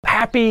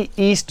Happy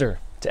Easter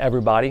to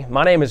everybody.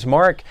 My name is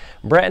Mark.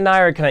 Brett and I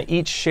are going to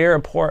each share a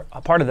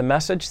part of the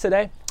message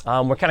today.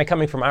 We're kind of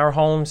coming from our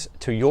homes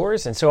to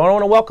yours, and so I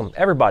want to welcome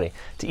everybody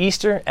to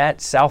Easter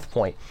at South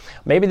Point.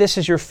 Maybe this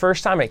is your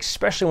first time. I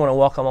especially want to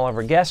welcome all of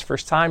our guests,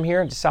 first time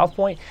here to South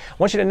Point. I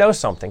want you to know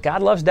something.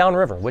 God loves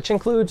Downriver, which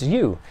includes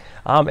you,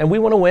 and we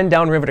want to win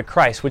Downriver to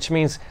Christ, which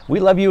means we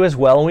love you as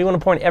well, and we want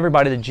to point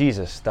everybody to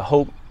Jesus, the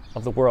hope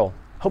of the world.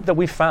 Hope that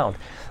we've found.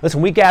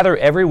 Listen, we gather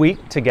every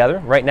week together.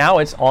 Right now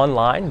it's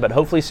online, but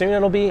hopefully soon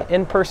it'll be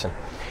in person.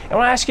 And I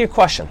want to ask you a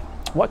question.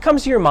 What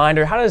comes to your mind,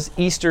 or how does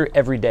Easter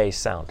every day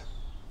sound?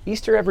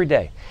 Easter every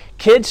day.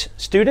 Kids,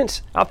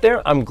 students out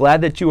there, I'm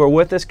glad that you are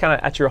with us, kind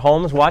of at your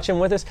homes watching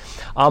with us.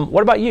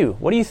 What about you?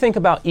 What do you think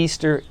about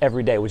Easter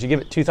every day? Would you give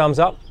it 2 thumbs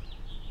up?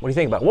 What do you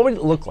think about it? What would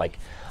it look like?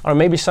 I don't know,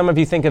 maybe some of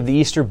you think of the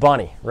Easter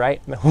Bunny,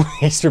 right?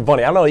 Easter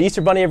Bunny. I don't know,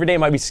 Easter Bunny every day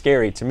might be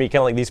scary to me, kind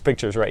of like these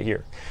pictures right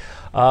here.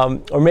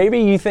 Or maybe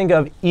you think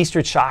of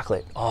Easter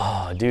chocolate.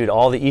 Oh, dude,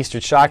 all the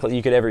Easter chocolate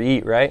you could ever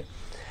eat, right?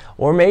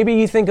 Or maybe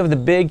you think of the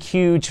big,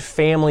 huge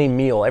family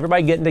meal.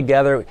 Everybody getting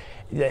together,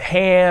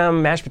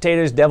 ham, mashed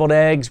potatoes, deviled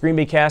eggs, green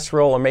bean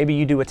casserole, or maybe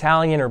you do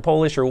Italian or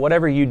Polish or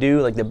whatever you do,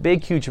 like the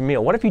big, huge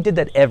meal. What if you did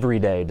that every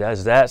day?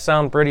 Does that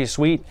sound pretty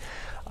sweet?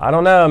 I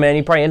don't know, man.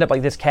 You probably end up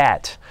like this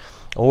cat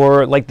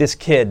or like this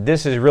kid.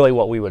 This is really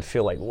what we would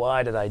feel like.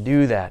 Why did I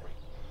do that?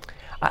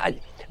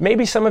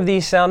 Maybe some of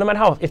these sound, no matter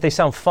how, if they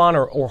sound fun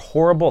or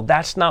horrible,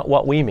 that's not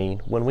what we mean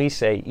when we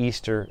say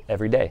Easter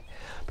every day.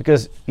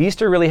 Because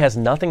Easter really has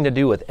nothing to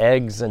do with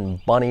eggs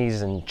and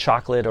bunnies and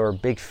chocolate or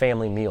big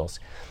family meals.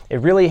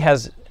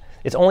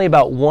 It's only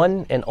about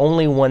one and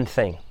only one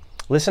thing.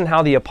 Listen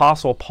how the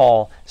Apostle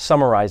Paul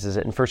summarizes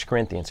it in 1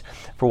 Corinthians.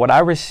 For what I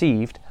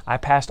received, I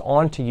passed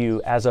on to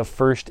you as of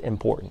first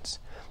importance,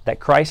 that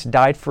Christ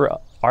died for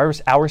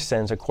our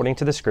sins according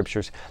to the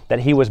Scriptures,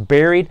 that he was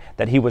buried,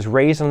 that he was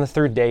raised on the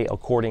third day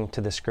according to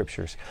the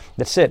Scriptures.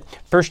 That's it.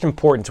 First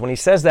importance. When he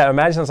says that,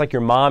 imagine it's like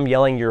your mom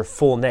yelling your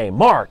full name.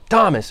 Mark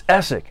Thomas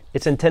Essick.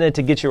 It's intended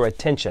to get your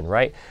attention,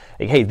 right?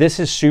 Like, hey, this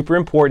is super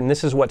important.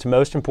 This is what's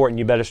most important.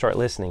 You better start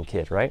listening,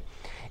 kid, right?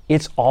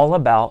 It's all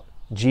about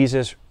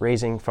Jesus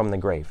raising from the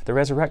grave, the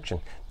resurrection.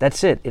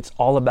 That's it. It's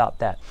all about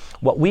that.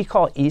 What we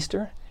call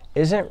Easter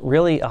isn't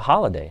really a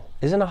holiday,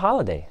 isn't a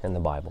holiday in the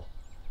Bible.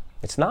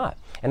 It's not.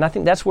 And I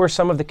think that's where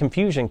some of the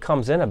confusion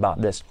comes in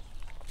about this.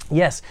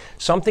 Yes,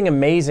 something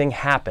amazing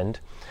happened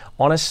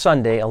on a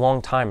Sunday a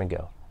long time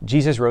ago.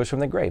 Jesus rose from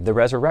the grave, the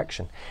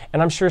resurrection.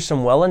 And I'm sure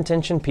some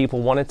well-intentioned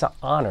people wanted to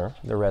honor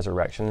the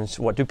resurrection. And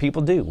so what do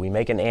people do? We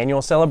make an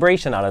annual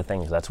celebration out of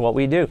things. That's what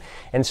we do.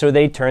 And so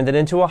they turned it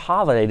into a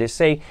holiday to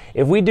say,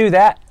 if we do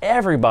that,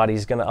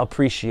 everybody's going to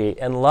appreciate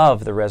and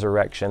love the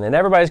resurrection, and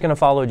everybody's going to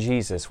follow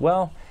Jesus.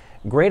 Well,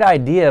 great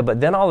idea, but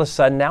then all of a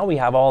sudden now we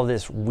have all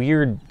this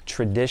weird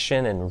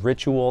tradition and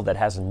ritual that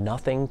has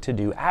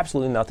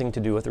absolutely nothing to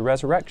do with the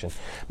resurrection.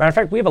 Matter of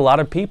fact, we have a lot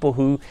of people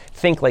who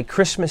think like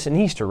Christmas and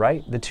Easter,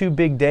 right? The 2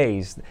 big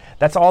days.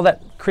 That's all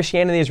that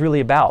Christianity is really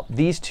about.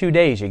 These 2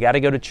 days, you got to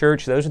go to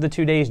church. Those are the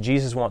 2 days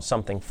Jesus wants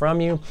something from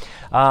you.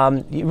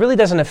 It really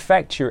doesn't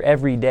affect your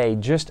everyday,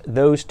 just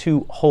those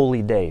 2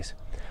 holy days.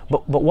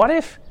 But what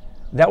if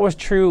that was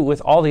true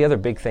with all the other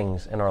big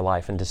things in our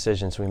life and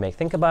decisions we make?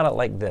 Think about it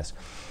like this.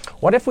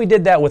 What if we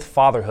did that with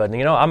fatherhood? And,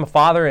 you know, I'm a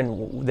father,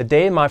 and the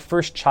day my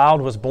first child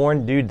was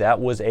born, dude,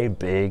 that was a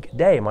big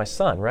day, my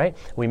son, right?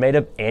 We made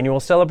an annual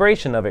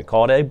celebration of it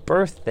called a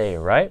birthday,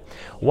 right?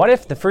 What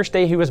if the first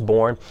day he was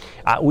born,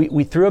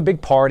 we threw a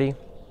big party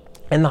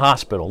in the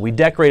hospital. We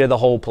decorated the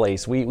whole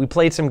place. We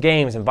played some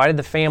games, invited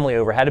the family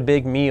over, had a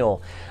big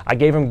meal. I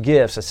gave him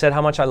gifts. I said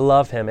how much I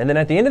love him. And then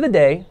at the end of the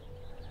day,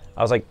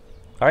 I was like,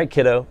 all right,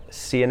 kiddo,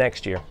 see you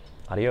next year.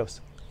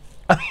 Adios.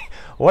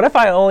 What if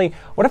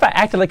I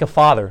acted like a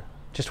father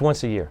just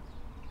once a year?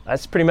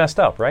 That's pretty messed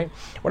up, right?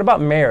 What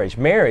about marriage?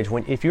 Marriage,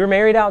 if you're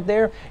married out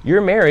there,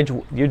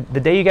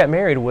 the day you got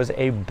married was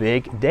a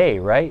big day,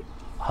 right?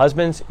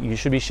 Husbands, you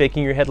should be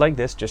shaking your head like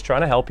this, just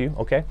trying to help you,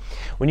 okay?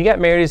 When you got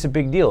married, it's a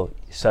big deal.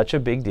 Such a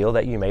big deal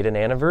that you made an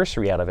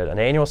anniversary out of it, an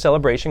annual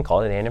celebration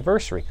called an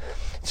anniversary.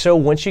 So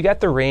once you got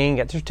the ring,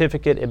 got the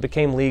certificate, it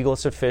became legal,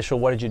 it's official,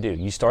 what did you do?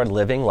 You started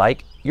living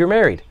like you're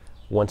married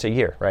once a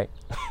year, right?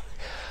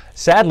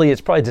 Sadly,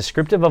 it's probably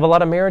descriptive of a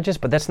lot of marriages,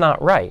 but that's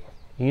not right.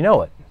 You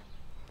know it.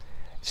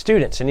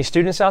 Students, any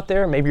students out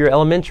there? Maybe you're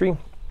elementary,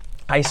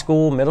 high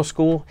school, middle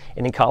school,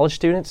 any college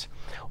students?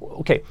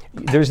 Okay,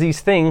 there's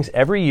these things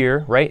every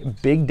year,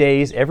 right? Big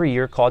days every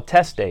year called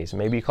test days.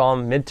 Maybe you call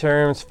them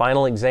midterms,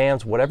 final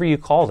exams, whatever you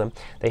call them.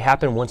 They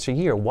happen once a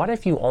year. What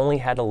if you only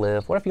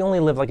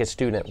lived like a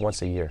student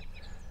once a year?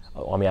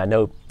 I mean, I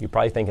know you're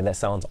probably thinking that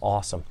sounds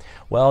awesome.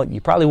 Well, you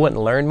probably wouldn't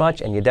learn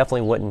much, and you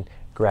definitely wouldn't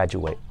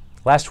graduate.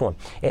 Last one.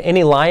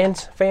 Any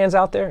Lions fans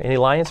out there? Any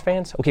Lions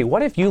fans? Okay,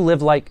 what if you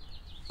lived like,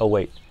 oh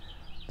wait,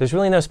 there's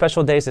really no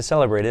special days to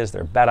celebrate, is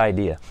there? Bad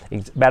idea.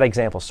 Bad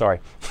example,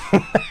 sorry.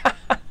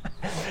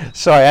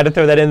 Sorry, I had to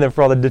throw that in there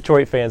for all the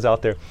Detroit fans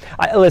out there.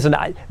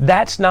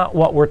 That's not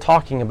what we're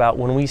talking about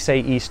when we say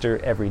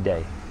Easter every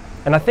day.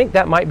 And I think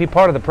that might be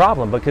part of the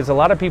problem, because a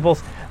lot of people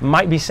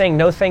might be saying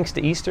no thanks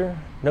to Easter,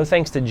 no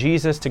thanks to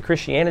Jesus, to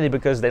Christianity,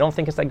 because they don't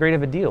think it's that great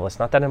of a deal. It's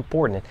not that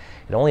important.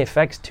 It only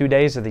affects 2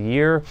 days of the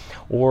year,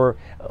 or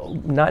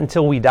not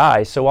until we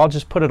die, so I'll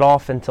just put it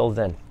off until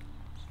then.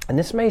 And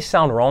this may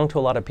sound wrong to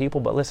a lot of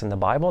people, but listen, the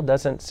Bible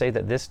doesn't say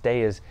that this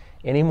day is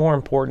any more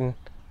important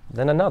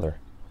than another.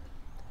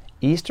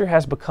 Easter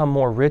has become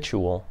more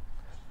ritual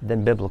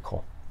than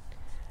biblical.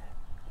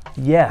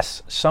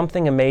 Yes,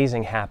 something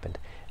amazing happened.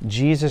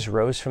 Jesus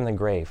rose from the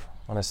grave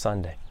on a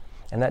Sunday,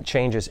 and that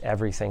changes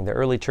everything. The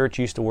early church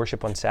used to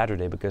worship on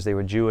Saturday because they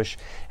were Jewish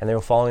and they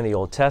were following the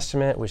Old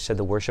Testament, which said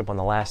to worship on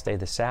the last day of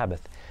the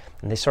Sabbath.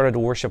 And they started to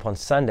worship on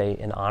Sunday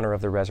in honor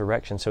of the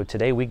resurrection. So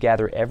today we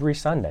gather every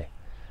Sunday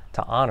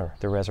to honor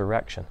the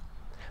resurrection.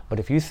 But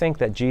if you think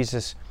that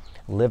Jesus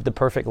lived the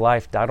perfect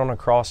life, died on a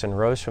cross, and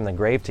rose from the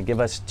grave to give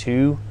us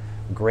 2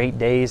 great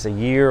days a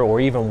year,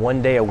 or even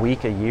 1 day a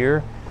week a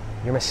year,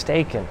 you're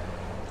mistaken.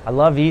 I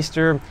love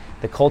Easter,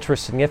 the cultural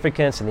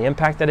significance and the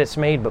impact that it's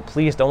made, but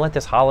please don't let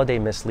this holiday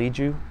mislead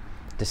you,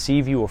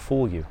 deceive you, or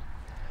fool you.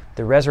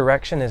 The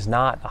resurrection is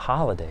not a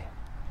holiday.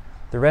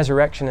 The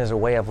resurrection is a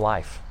way of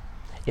life.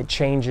 It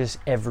changes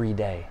every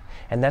day.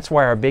 And that's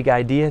why our big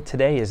idea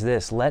today is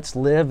this: let's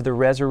live the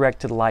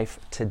resurrected life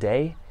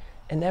today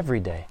and every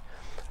day.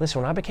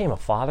 Listen, when I became a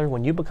father,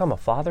 when you become a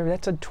father,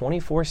 that's a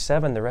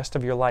 24/7 the rest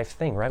of your life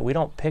thing, right? We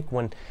don't pick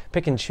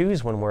and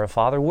choose when we're a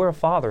father. We're a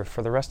father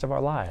for the rest of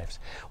our lives.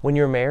 When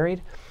you're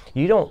married,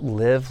 you don't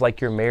live like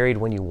you're married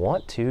when you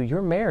want to.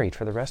 You're married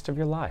for the rest of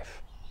your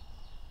life.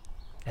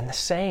 And the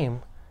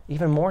same,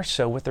 even more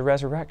so, with the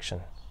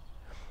resurrection.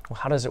 Well,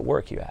 how does it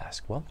work, you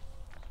ask? Well,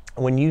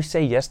 when you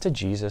say yes to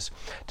Jesus,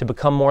 to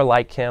become more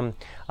like Him,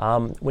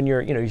 when you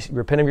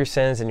repent of your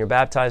sins and you're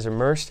baptized,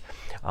 immersed,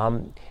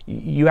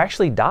 you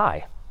actually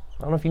die.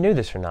 I don't know if you knew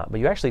this or not, but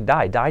you actually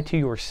die. Die to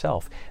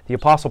yourself. The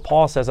Apostle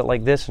Paul says it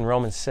like this in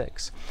Romans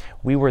 6.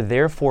 We were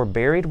therefore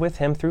buried with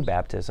Him through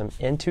baptism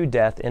into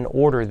death, in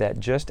order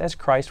that just as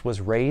Christ was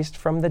raised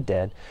from the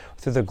dead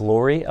through the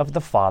glory of the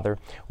Father,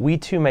 we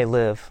too may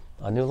live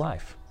a new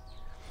life.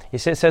 It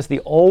says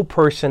the old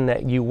person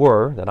that you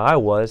were, that I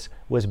was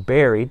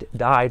buried,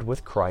 died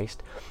with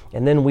Christ,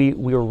 and then we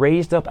were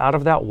raised up out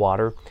of that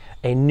water,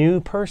 a new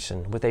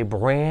person with a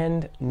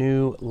brand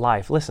new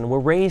life. Listen, we're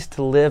raised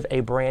to live a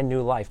brand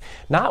new life.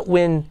 Not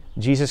when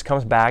Jesus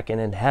comes back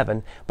and in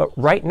heaven, but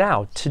right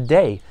now,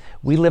 today,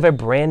 we live a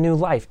brand new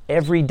life.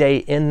 Every day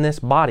in this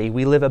body,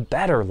 we live a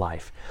better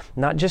life.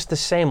 Not just the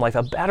same life,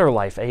 a better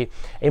life, a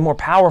more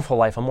powerful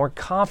life, a more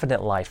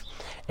confident life,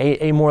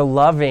 a more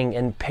loving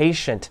and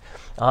patient.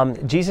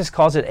 Jesus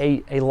calls it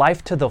a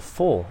life to the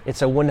full.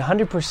 It's a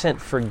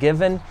 100%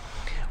 forgiven,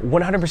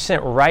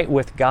 100% right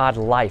with God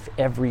life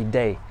every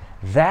day.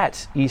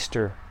 That's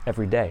Easter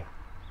every day.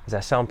 Does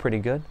that sound pretty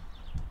good?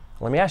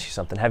 Let me ask you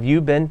something. Have you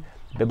been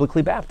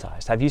biblically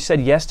baptized? Have you said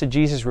yes to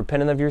Jesus,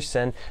 repented of your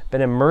sin,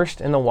 been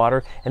immersed in the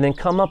water, and then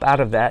come up out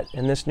of that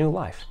in this new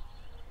life?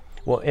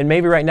 Well, and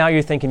maybe right now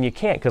you're thinking you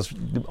can't because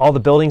all the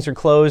buildings are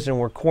closed and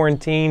we're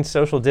quarantined,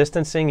 social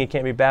distancing, you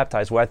can't be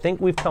baptized. Well, I think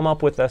we've come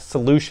up with a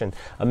solution,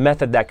 a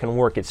method that can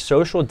work. It's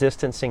social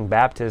distancing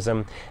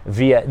baptism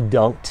via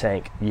dunk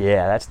tank.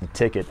 Yeah, that's the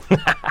ticket.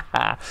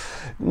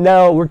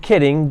 No, we're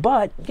kidding,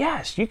 but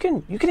yes, you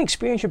can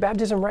experience your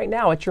baptism right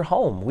now at your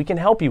home. We can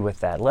help you with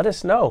that. Let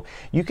us know.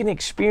 You can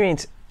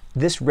experience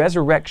this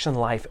resurrection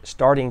life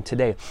starting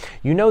today.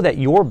 You know that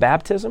your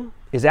baptism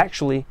is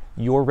actually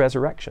your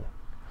resurrection.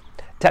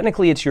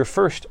 Technically, it's your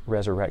first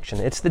resurrection.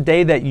 It's the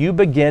day that you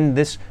begin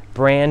this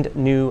brand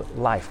new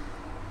life.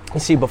 You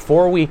see,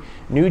 before we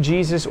knew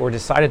Jesus or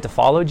decided to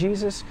follow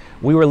Jesus,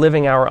 we were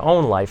living our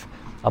own life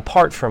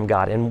apart from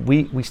God. And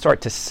we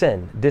start to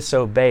sin,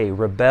 disobey,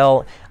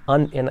 rebel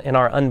in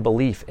our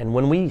unbelief. And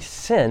when we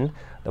sin,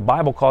 the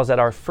Bible calls that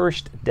our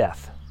first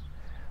death.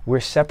 We're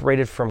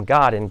separated from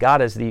God, and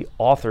God is the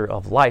author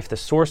of life, the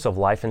source of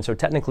life, and so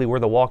technically we're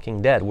the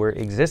walking dead. We're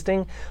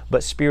existing,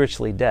 but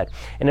spiritually dead.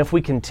 And if we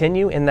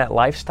continue in that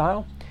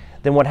lifestyle,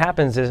 then what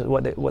happens is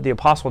what the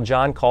Apostle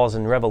John calls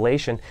in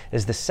Revelation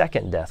is the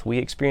second death. We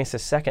experience the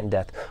second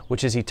death,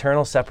 which is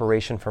eternal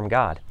separation from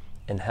God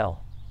in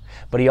hell.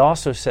 But he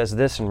also says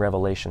this in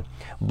Revelation: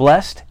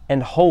 blessed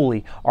and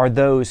holy are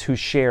those who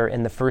share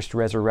in the first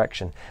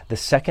resurrection. The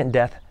second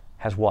death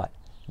has what?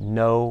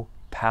 No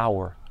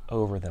power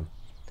over them.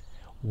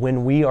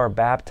 When we are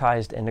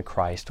baptized into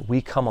Christ,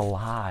 we come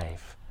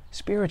alive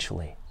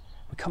spiritually.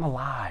 We come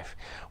alive.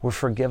 We're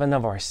forgiven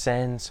of our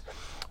sins.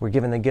 We're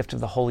given the gift of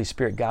the Holy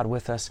Spirit, God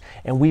with us,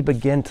 and we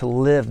begin to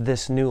live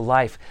this new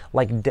life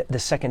like the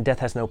second death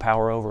has no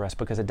power over us,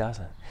 because it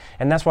doesn't.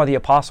 And that's why the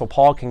Apostle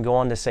Paul can go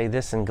on to say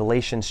this in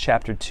Galatians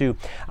chapter 2,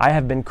 I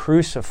have been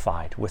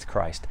crucified with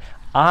Christ.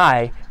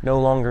 I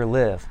no longer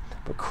live,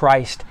 but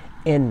Christ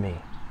in me.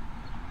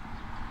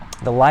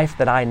 The life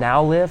that I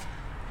now live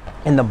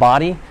in the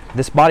body,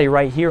 this body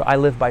right here, I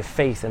live by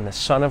faith in the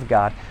Son of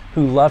God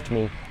who loved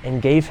me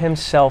and gave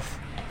Himself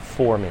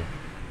for me.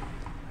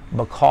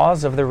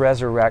 Because of the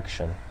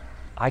resurrection,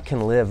 I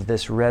can live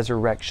this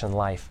resurrection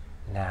life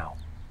now,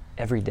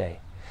 every day.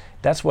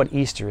 That's what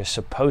Easter is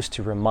supposed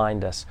to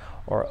remind us,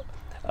 or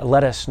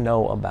let us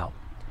know about.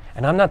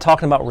 And I'm not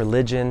talking about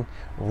religion,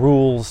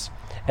 rules,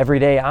 every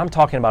day. I'm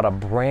talking about a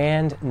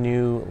brand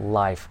new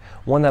life,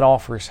 one that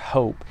offers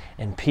hope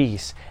and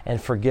peace and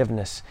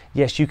forgiveness.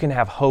 Yes, you can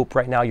have hope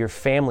right now. Your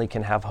family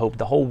can have hope.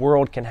 The whole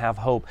world can have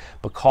hope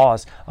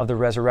because of the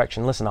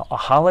resurrection. Listen, a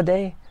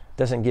holiday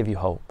doesn't give you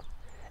hope.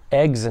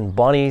 Eggs and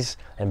bunnies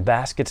and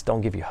baskets don't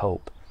give you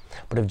hope.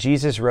 But if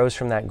Jesus rose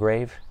from that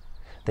grave,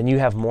 then you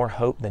have more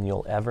hope than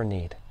you'll ever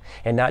need.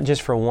 And not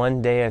just for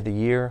one day of the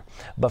year,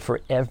 but for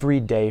every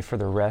day for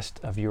the rest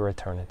of your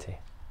eternity.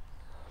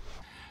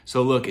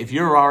 So look, if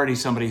you're already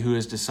somebody who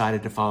has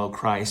decided to follow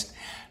Christ,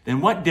 then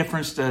what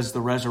difference does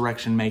the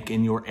resurrection make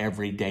in your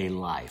everyday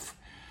life?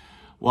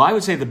 Well, I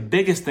would say the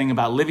biggest thing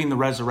about living the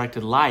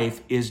resurrected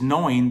life is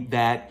knowing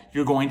that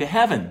you're going to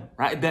heaven,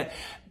 right?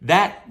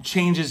 That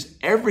changes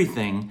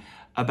everything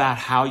about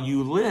how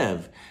you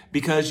live,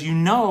 because you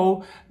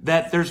know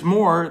that there's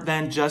more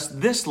than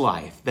just this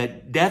life,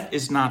 that death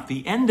is not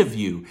the end of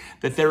you,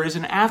 that there is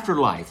an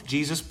afterlife.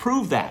 Jesus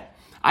proved that.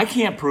 I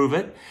can't prove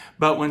it,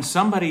 but when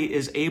somebody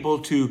is able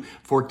to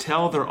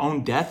foretell their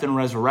own death and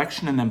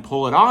resurrection and then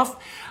pull it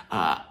off,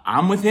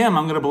 I'm with him.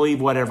 I'm going to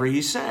believe whatever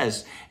he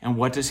says. And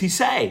what does he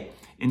say?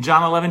 In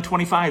John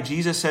 11:25,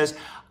 Jesus says,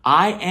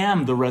 I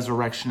am the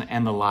resurrection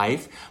and the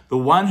life. The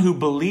one who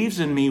believes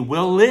in me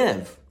will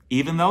live,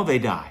 even though they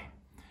die.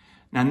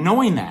 Now,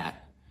 knowing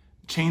that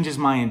changes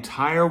my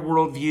entire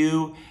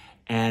worldview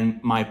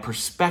and my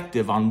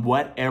perspective on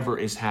whatever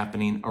is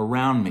happening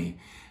around me.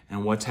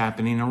 And what's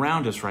happening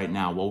around us right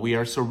now? Well, we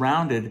are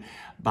surrounded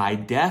by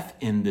death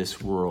in this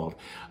world.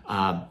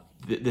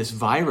 This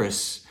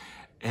virus,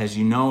 as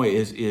you know,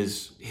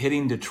 is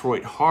hitting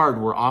Detroit hard.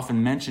 We're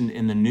often mentioned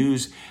in the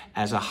news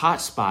as a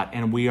hot spot,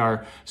 and we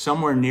are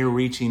somewhere near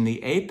reaching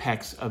the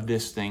apex of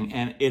this thing,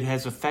 and it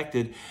has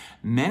affected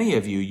many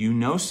of you. You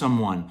know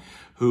someone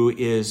who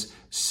is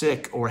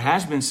sick or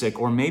has been sick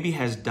or maybe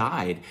has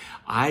died.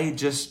 I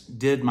just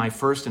did my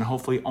first and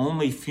hopefully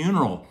only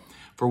funeral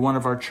for one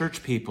of our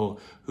church people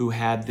who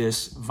had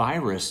this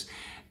virus.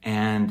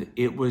 And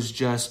it was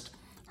just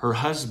her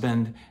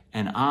husband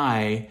and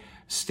I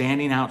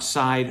standing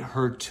outside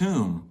her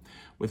tomb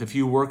with a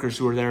few workers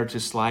who were there to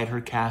slide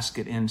her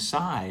casket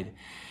inside.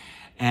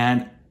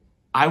 And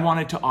I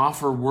wanted to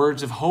offer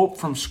words of hope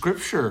from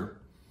Scripture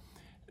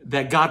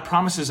that God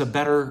promises a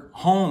better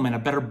home and a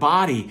better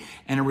body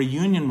and a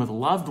reunion with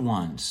loved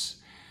ones,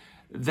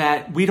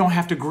 that we don't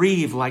have to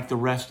grieve like the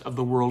rest of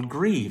the world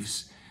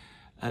grieves.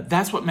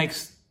 That's what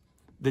makes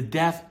the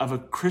death of a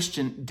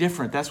Christian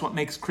different. That's what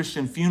makes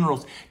Christian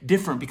funerals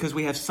different, because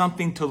we have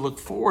something to look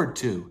forward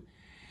to.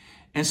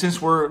 And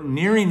since we're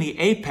nearing the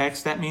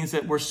apex, that means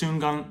that we're soon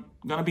going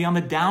to be on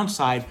the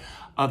downside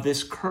of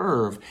this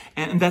curve.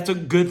 And that's a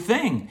good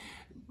thing.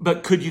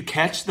 But could you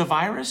catch the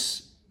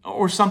virus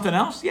or something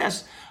else?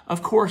 Yes,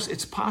 of course,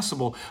 it's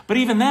possible. But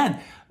even then,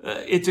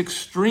 it's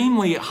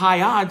extremely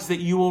high odds that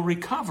you will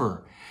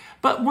recover.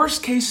 But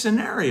worst case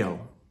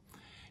scenario,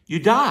 you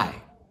die.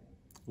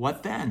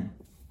 What then?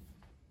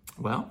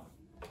 Well,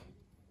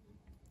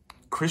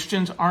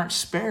 Christians aren't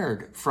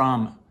spared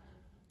from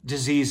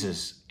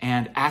diseases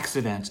and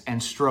accidents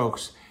and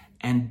strokes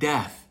and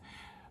death.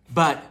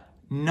 But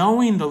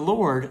knowing the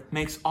Lord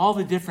makes all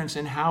the difference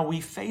in how we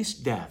face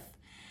death,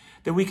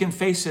 that we can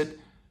face it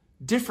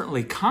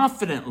differently,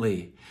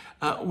 confidently,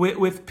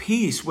 with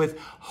peace, with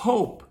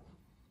hope,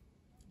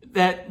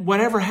 that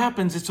whatever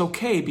happens, it's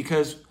okay,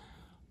 because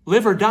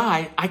live or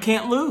die, I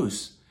can't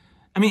lose.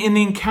 I mean, in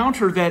the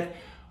encounter that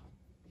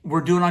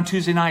we're doing on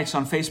Tuesday nights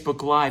on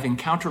Facebook Live,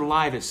 Encounter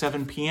Live at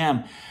 7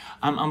 p.m.,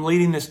 I'm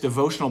leading this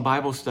devotional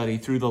Bible study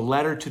through the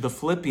letter to the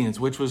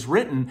Philippians, which was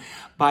written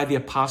by the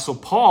Apostle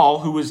Paul,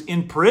 who was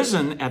in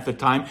prison at the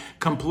time,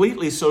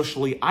 completely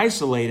socially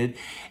isolated,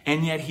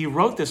 and yet he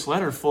wrote this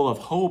letter full of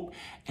hope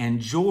and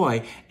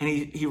joy. And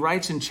he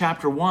writes in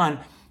chapter 1,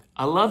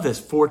 I love this,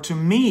 for to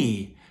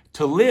me,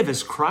 to live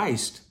is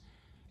Christ,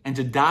 and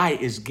to die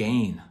is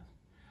gain.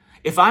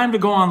 If I am to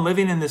go on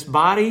living in this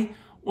body,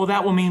 well,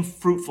 that will mean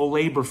fruitful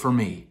labor for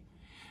me.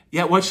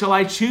 Yet what shall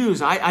I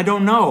choose? I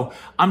don't know.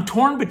 I'm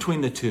torn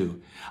between the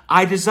two.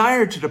 I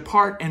desire to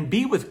depart and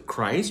be with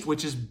Christ,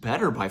 which is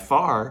better by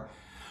far,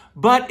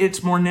 but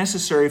it's more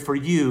necessary for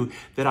you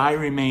that I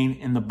remain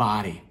in the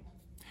body.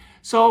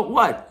 So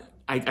what?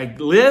 I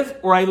live,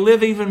 or I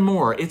live even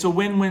more. It's a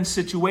win-win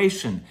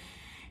situation.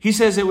 He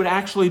says it would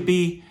actually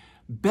be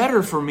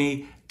better for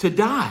me to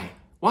die.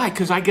 Why?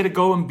 Because I get to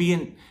go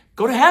and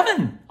go to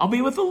heaven. I'll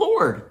be with the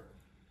Lord.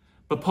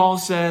 But Paul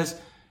says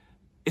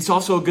it's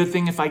also a good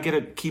thing if I get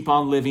to keep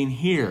on living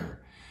here,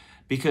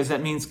 because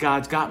that means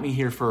God's got me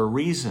here for a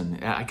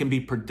reason. I can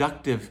be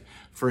productive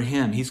for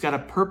him. He's got a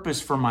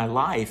purpose for my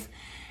life,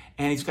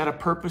 and he's got a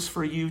purpose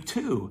for you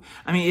too.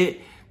 I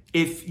mean,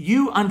 if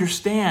you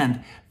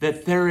understand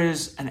that there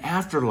is an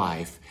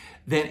afterlife,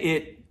 then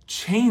it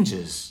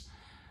changes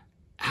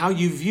how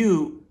you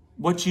view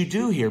what you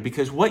do here,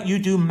 because what you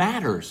do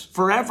matters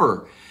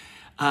forever.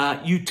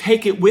 You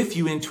take it with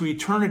you into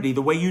eternity,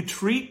 the way you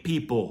treat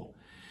people.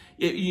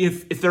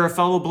 If they're a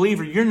fellow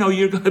believer, you know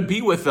you're going to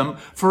be with them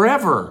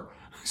forever.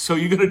 so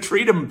you're going to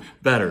treat them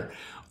better.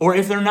 Or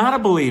if they're not a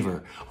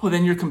believer, well,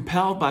 then you're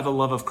compelled by the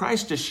love of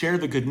Christ to share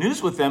the good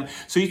news with them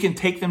so you can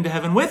take them to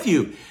heaven with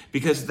you,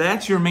 because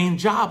that's your main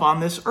job on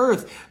this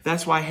earth.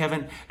 That's why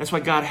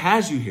God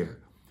has you here.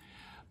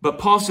 But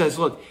Paul says,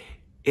 look,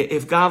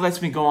 if God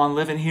lets me go on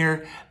living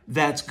here,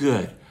 that's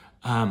good.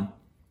 In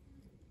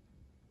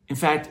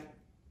fact,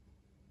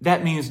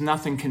 that means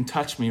nothing can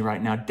touch me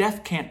right now.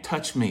 Death can't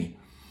touch me,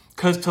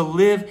 because to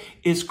live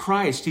is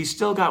Christ. He's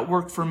still got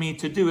work for me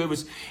to do. It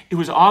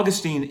was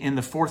Augustine in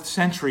the 4th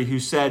century who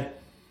said,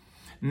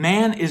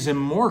 man is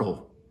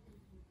immortal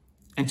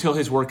until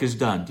his work is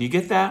done. Do you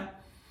get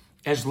that?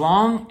 As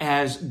long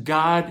as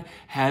God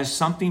has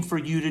something for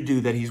you to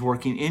do that he's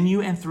working in you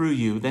and through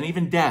you, then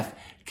even death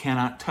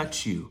cannot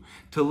touch you.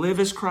 To live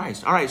is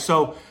Christ. All right,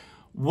 so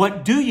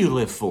what do you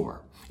live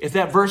for? If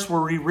that verse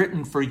were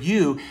rewritten for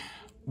you,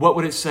 what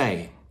would it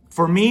say?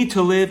 For me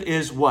to live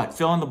is what?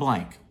 Fill in the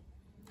blank.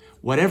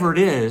 Whatever it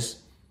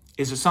is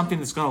it something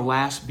that's going to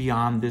last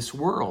beyond this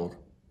world?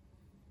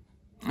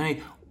 I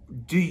mean,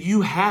 do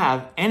you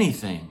have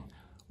anything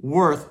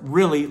worth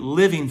really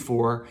living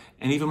for,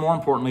 and even more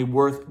importantly,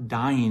 worth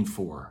dying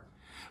for?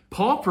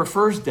 Paul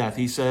prefers death.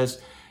 He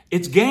says,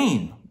 it's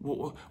gain.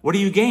 What do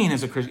you gain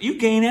as a Christian? You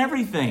gain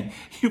everything.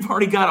 You've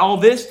already got all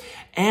this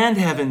and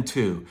heaven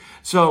too.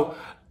 So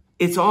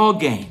it's all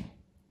gain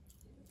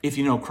if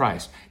you know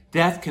Christ.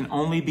 Death can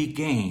only be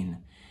gain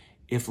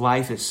if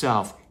life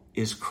itself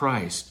is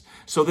Christ.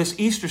 So this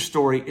Easter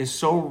story is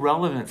so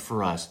relevant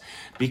for us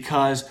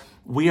because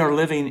we are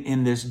living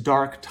in this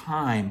dark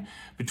time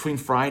between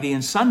Friday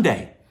and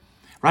Sunday.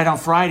 Right on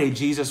Friday,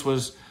 Jesus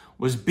was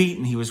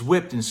beaten. He was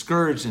whipped and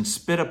scourged and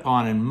spit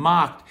upon and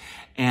mocked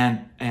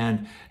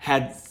and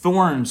had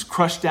thorns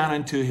crushed down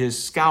into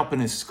his scalp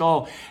and his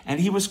skull. And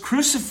he was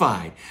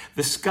crucified.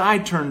 The sky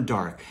turned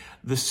dark.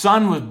 The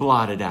sun was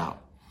blotted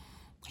out.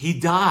 He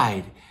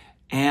died.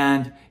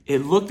 And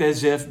it looked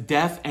as if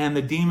death and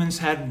the demons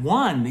had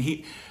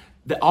won.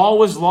 All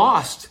was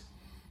lost.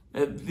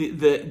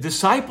 The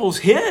disciples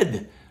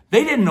hid.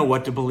 They didn't know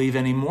what to believe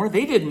anymore.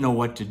 They didn't know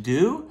what to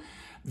do.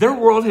 Their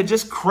world had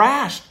just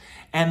crashed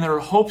and their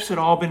hopes had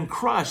all been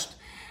crushed.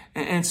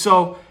 And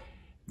so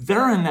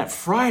they're in that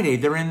Friday.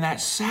 They're in that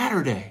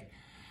Saturday.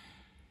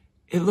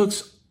 It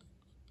looks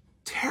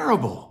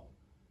terrible.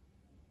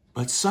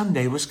 But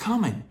Sunday was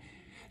coming.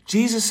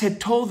 Jesus had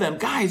told them,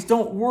 guys,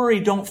 don't worry,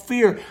 don't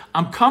fear.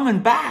 I'm coming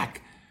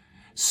back.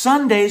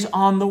 Sunday's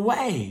on the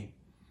way.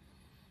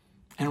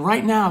 And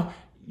right now,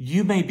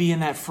 you may be in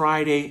that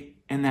Friday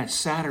and that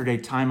Saturday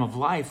time of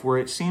life where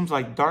it seems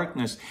like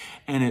darkness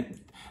and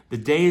the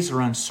days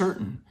are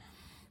uncertain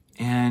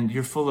and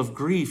you're full of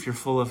grief, you're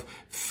full of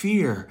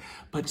fear,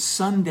 but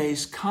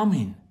Sunday's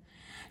coming.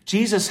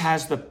 Jesus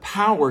has the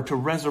power to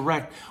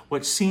resurrect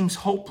what seems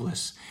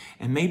hopeless.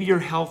 And maybe your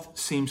health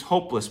seems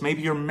hopeless.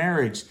 Maybe your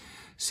marriage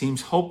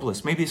seems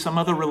hopeless. Maybe some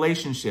other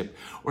relationship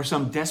or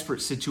some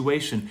desperate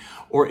situation,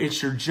 or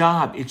it's your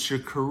job, it's your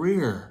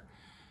career.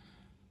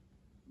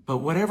 But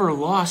whatever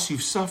loss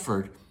you've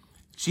suffered,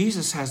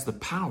 Jesus has the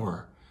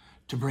power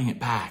to bring it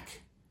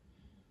back.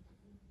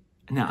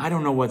 Now, I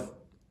don't know what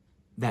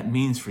that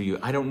means for you.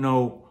 I don't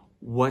know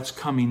what's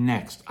coming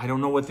next. I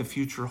don't know what the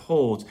future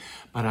holds,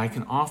 but I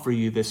can offer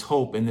you this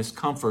hope and this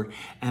comfort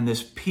and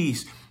this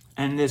peace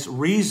and this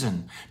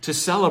reason to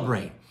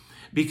celebrate.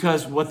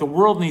 Because what the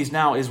world needs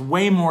now is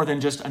way more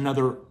than just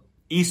another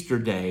Easter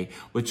day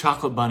with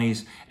chocolate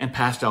bunnies and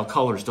pastel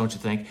colors, don't you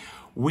think?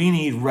 We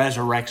need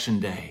Resurrection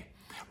Day.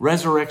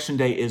 Resurrection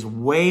Day is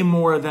way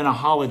more than a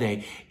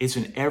holiday. It's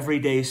an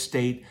everyday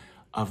state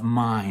of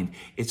mind.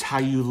 It's how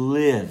you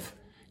live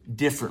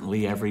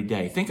differently every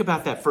day. Think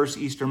about that first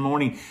Easter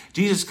morning.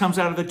 Jesus comes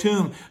out of the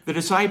tomb. The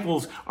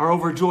disciples are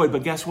overjoyed.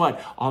 But guess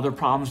what? All their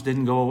problems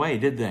didn't go away,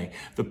 did they?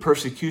 The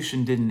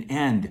persecution didn't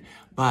end.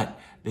 But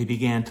they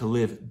began to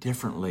live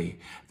differently.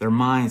 Their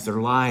minds,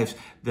 their lives,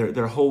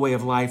 their whole way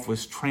of life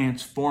was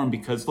transformed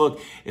because,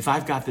 look, if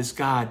I've got this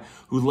God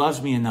who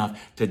loves me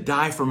enough to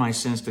die for my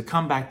sins, to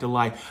come back to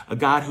life, a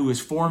God who is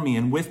for me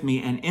and with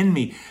me and in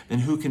me, then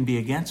who can be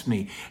against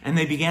me? And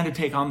they began to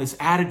take on this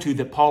attitude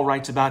that Paul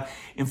writes about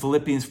in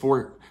Philippians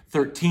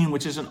 4:13,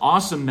 which is an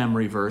awesome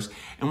memory verse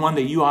and one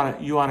that you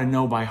ought to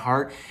know by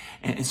heart.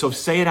 And so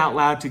say it out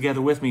loud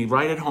together with me,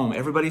 right at home.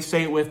 Everybody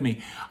say it with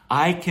me.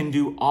 I can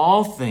do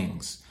all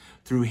things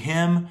through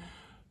him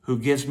who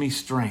gives me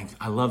strength.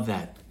 I love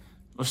that.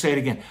 Let's say it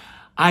again.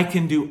 I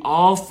can do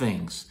all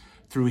things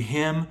through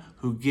him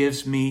who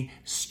gives me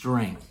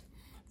strength.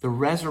 The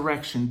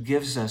resurrection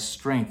gives us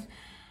strength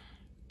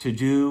to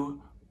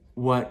do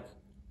what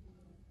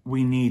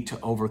we need to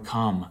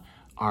overcome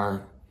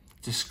our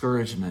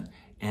discouragement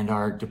and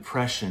our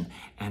depression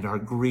and our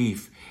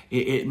grief.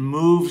 It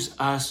moves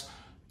us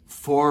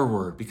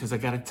forward because I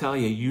got to tell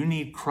you, you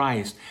need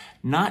Christ,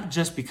 not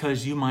just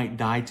because you might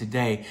die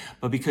today,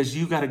 but because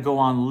you got to go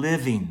on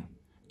living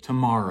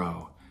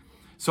tomorrow.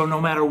 So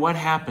no matter what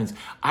happens,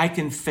 I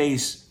can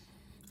face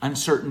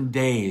uncertain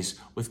days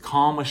with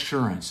calm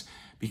assurance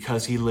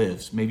because he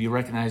lives. Maybe you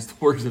recognize the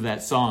words of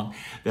that song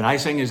that I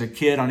sang as a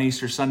kid on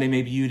Easter Sunday.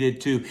 Maybe you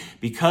did too.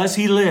 Because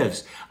he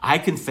lives, I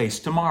can face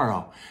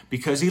tomorrow.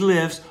 Because he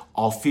lives,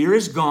 all fear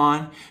is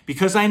gone.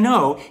 Because I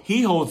know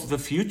he holds the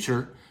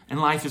future and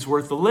life is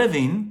worth the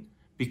living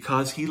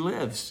because he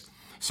lives.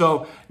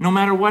 So no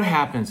matter what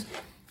happens,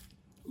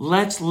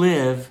 let's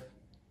live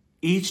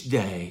each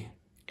day,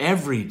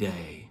 every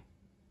day,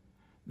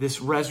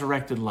 this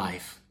resurrected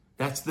life.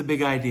 That's the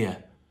big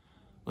idea.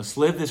 Let's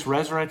live this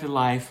resurrected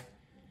life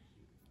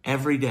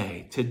every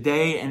day,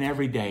 today and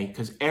every day,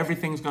 because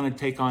everything's going to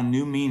take on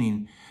new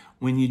meaning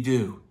when you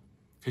do.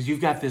 Because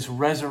you've got this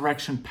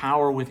resurrection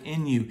power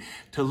within you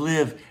to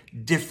live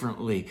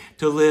differently,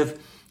 to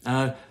live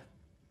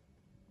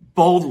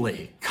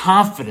boldly,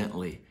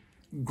 confidently,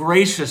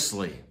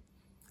 graciously,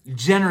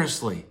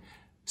 generously,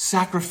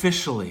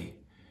 sacrificially,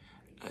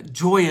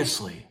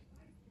 joyously.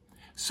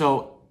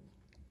 So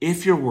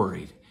if you're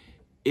worried,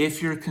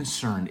 if you're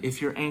concerned,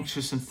 if you're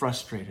anxious and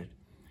frustrated,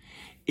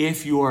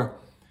 if you're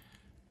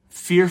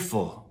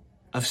fearful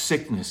of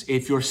sickness,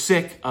 if you're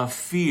sick of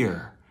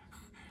fear,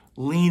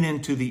 lean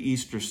into the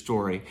Easter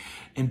story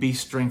and be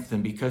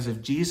strengthened, because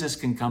if Jesus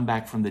can come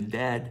back from the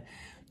dead,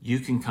 you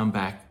can come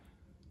back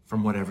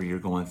from whatever you're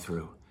going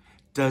through.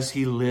 Does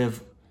he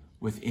live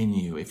within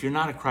you? If you're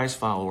not a Christ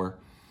follower,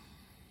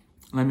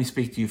 let me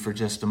speak to you for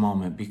just a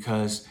moment,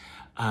 because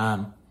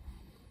I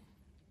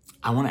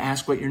want to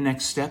ask what your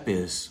next step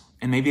is.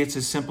 And maybe it's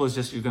as simple as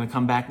just you're going to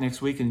come back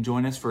next week and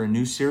join us for a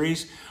new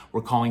series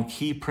we're calling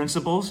Key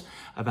Principles,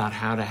 about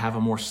how to have a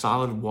more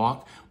solid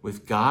walk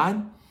with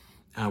God.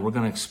 We're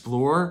going to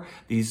explore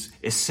these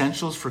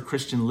essentials for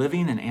Christian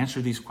living and answer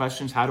these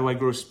questions. How do I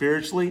grow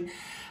spiritually?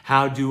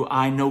 How do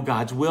I know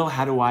God's will?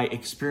 How do I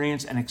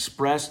experience and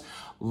express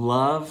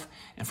love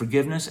and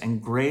forgiveness and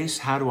grace?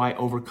 How do I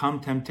overcome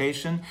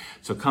temptation?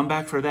 So come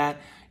back for that.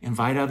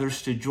 Invite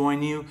others to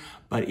join you.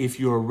 But if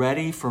you're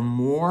ready for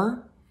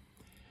more,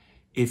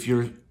 if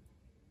you're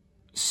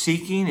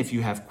seeking, if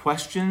you have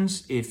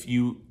questions, if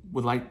you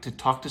would like to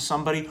talk to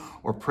somebody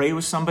or pray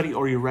with somebody,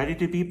 or you're ready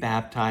to be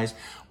baptized,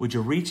 would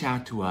you reach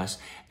out to us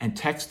and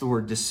text the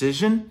word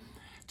decision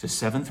to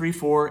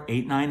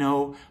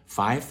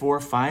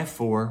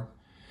 734-890-5454,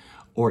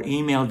 or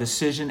email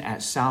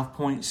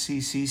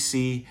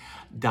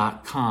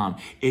decision@southpointccc.com.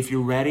 If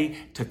you're ready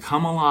to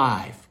come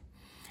alive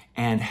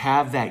and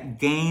have that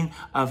gain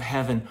of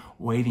heaven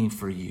waiting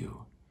for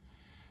you,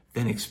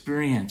 then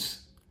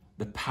experience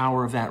the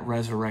power of that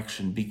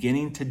resurrection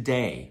beginning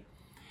today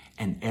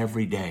and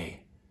every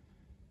day.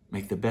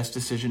 Make the best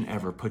decision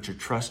ever. Put your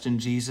trust in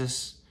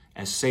Jesus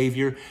as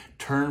Savior.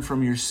 Turn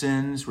from your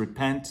sins,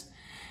 repent,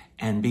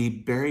 and be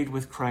buried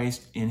with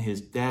Christ in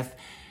his death,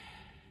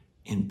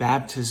 in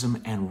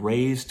baptism, and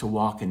raised to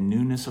walk in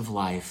newness of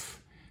life,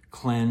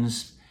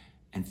 cleansed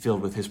and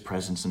filled with his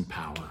presence and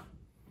power.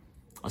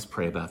 Let's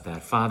pray about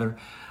that. Father,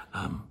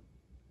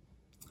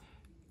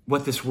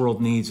 what this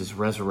world needs is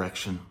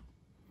resurrection.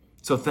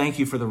 So thank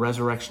you for the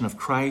resurrection of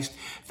Christ.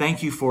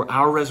 Thank you for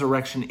our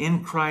resurrection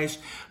in Christ,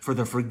 for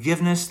the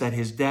forgiveness that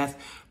his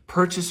death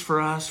purchased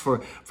for us,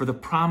 for the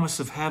promise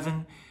of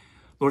heaven.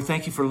 Lord,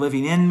 thank you for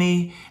living in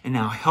me, and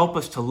now help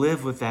us to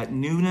live with that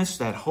newness,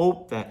 that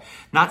hope, that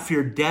not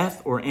fear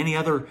death or any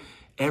other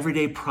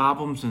everyday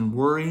problems and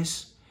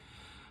worries.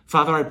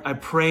 Father, I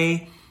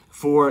pray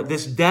for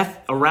this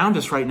death around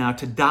us right now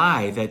to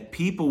die, that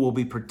people will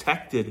be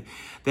protected,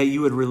 that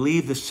you would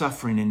relieve the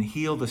suffering and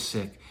heal the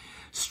sick.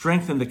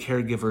 Strengthen the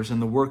caregivers and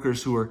the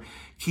workers who are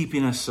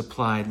keeping us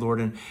supplied,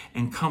 Lord,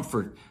 and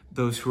comfort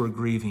those who are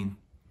grieving.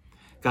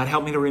 God,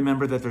 help me to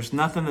remember that there's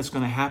nothing that's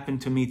going to happen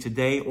to me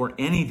today or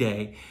any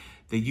day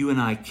that you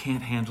and I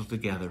can't handle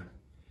together.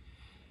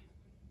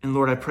 And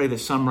Lord, I pray that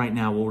some right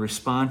now will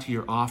respond to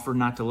your offer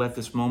not to let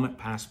this moment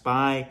pass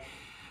by,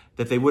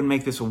 that they wouldn't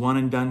make this a one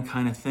and done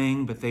kind of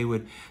thing, but they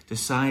would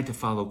decide to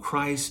follow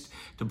Christ,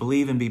 to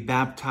believe and be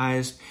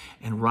baptized,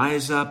 and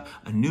rise up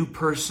a new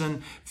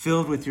person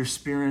filled with your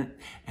Spirit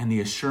and the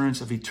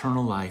assurance of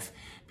eternal life,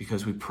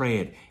 because we pray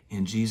it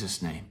in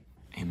Jesus' name.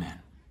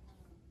 Amen.